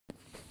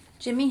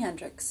Jimi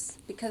Hendrix,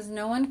 because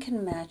no one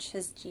can match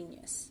his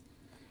genius.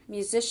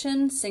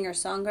 Musician,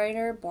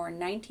 singer-songwriter, born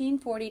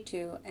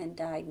 1942 and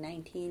died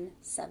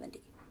 1970.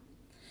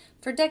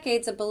 For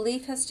decades, a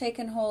belief has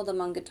taken hold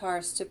among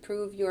guitarists to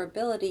prove your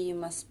ability you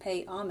must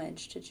pay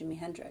homage to Jimi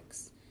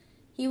Hendrix.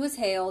 He was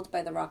hailed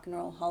by the Rock and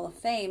Roll Hall of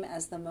Fame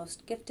as the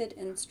most gifted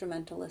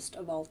instrumentalist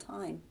of all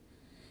time.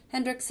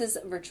 Hendrix's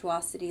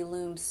virtuosity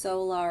looms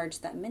so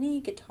large that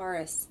many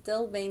guitarists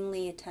still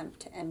vainly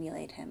attempt to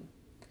emulate him.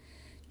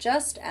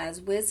 Just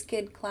as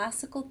whiz-kid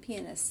classical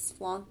pianists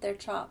flaunt their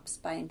chops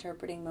by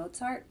interpreting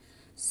Mozart,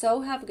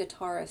 so have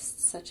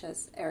guitarists such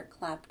as Eric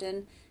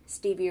Clapton,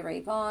 Stevie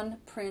Ray Vaughan,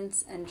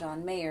 Prince, and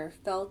John Mayer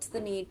felt the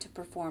need to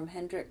perform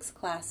Hendrix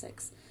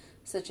classics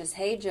such as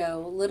Hey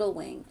Joe, Little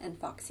Wing, and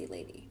Foxy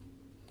Lady.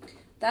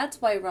 That's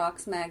why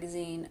Rock's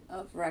magazine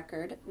of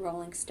record,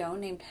 Rolling Stone,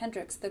 named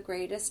Hendrix the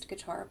greatest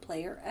guitar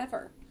player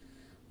ever.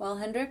 While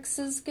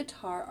Hendrix's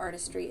guitar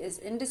artistry is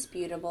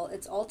indisputable,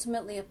 it's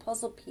ultimately a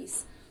puzzle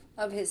piece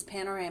of his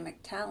panoramic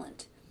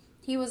talent.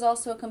 He was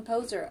also a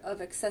composer of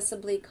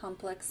accessibly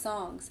complex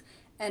songs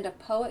and a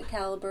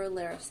poet-caliber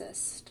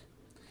lyricist.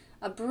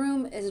 A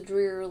broom is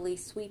drearily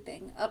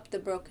sweeping up the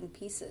broken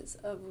pieces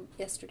of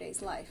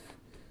yesterday's life.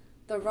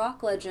 The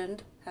rock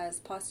legend has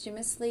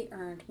posthumously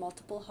earned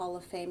multiple Hall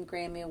of Fame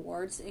Grammy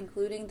Awards,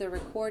 including the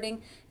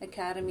Recording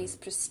Academy's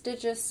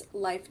prestigious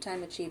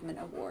Lifetime Achievement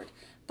Award.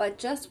 But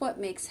just what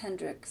makes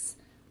Hendrix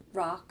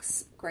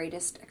rock's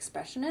greatest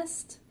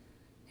expressionist?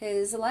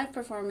 His live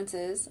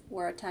performances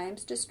were at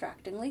times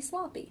distractingly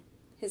sloppy,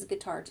 his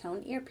guitar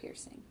tone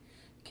ear-piercing.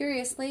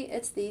 Curiously,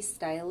 it's these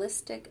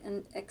stylistic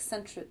and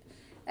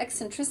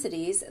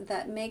eccentricities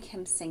that make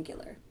him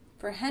singular.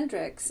 For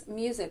Hendrix,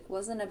 music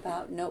wasn't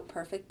about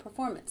note-perfect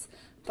performance,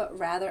 but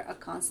rather a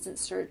constant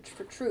search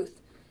for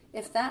truth.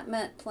 If that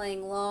meant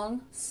playing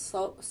long,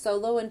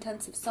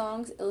 solo-intensive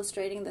songs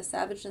illustrating the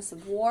savageness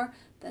of war,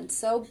 then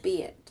so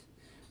be it.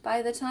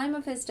 By the time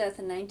of his death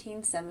in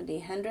 1970,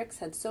 Hendrix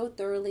had so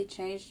thoroughly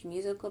changed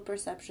musical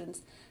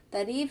perceptions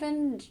that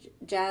even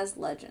jazz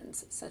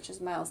legends such as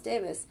Miles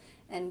Davis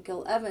and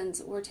Gil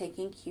Evans were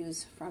taking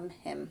cues from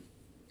him.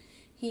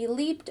 He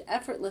leaped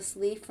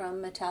effortlessly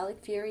from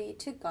metallic fury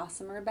to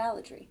gossamer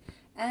balladry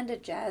and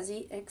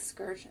jazzy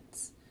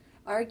excursions.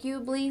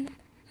 Arguably,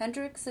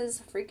 Hendrix's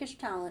freakish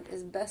talent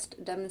is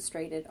best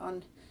demonstrated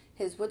on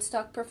his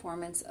Woodstock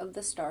performance of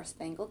the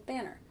Star-Spangled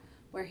Banner,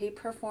 where he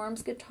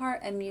performs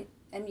guitar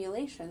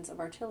emulations of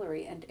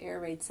artillery and air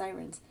raid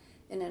sirens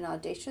in an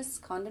audacious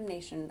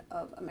condemnation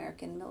of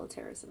American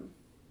militarism.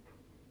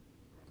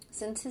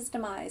 Since his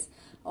demise,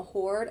 a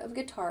horde of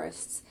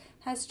guitarists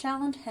has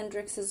challenged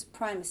Hendrix's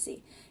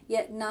primacy,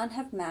 yet none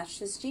have matched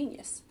his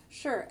genius.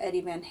 Sure,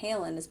 Eddie Van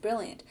Halen is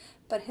brilliant,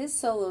 but his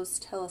solos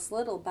tell us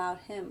little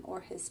about him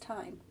or his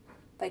time.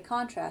 By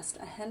contrast,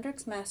 a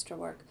Hendrix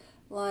masterwork,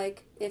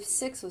 like If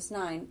 6 Was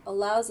 9,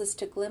 allows us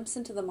to glimpse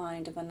into the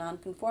mind of a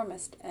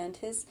nonconformist and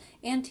his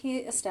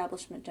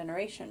anti-establishment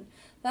generation.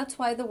 That's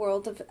why the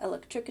world of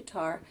electric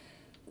guitar,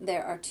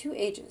 there are two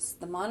ages,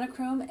 the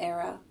monochrome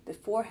era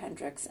before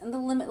Hendrix and the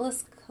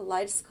limitless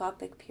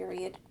kaleidoscopic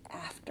period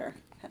after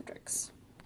Hendrix.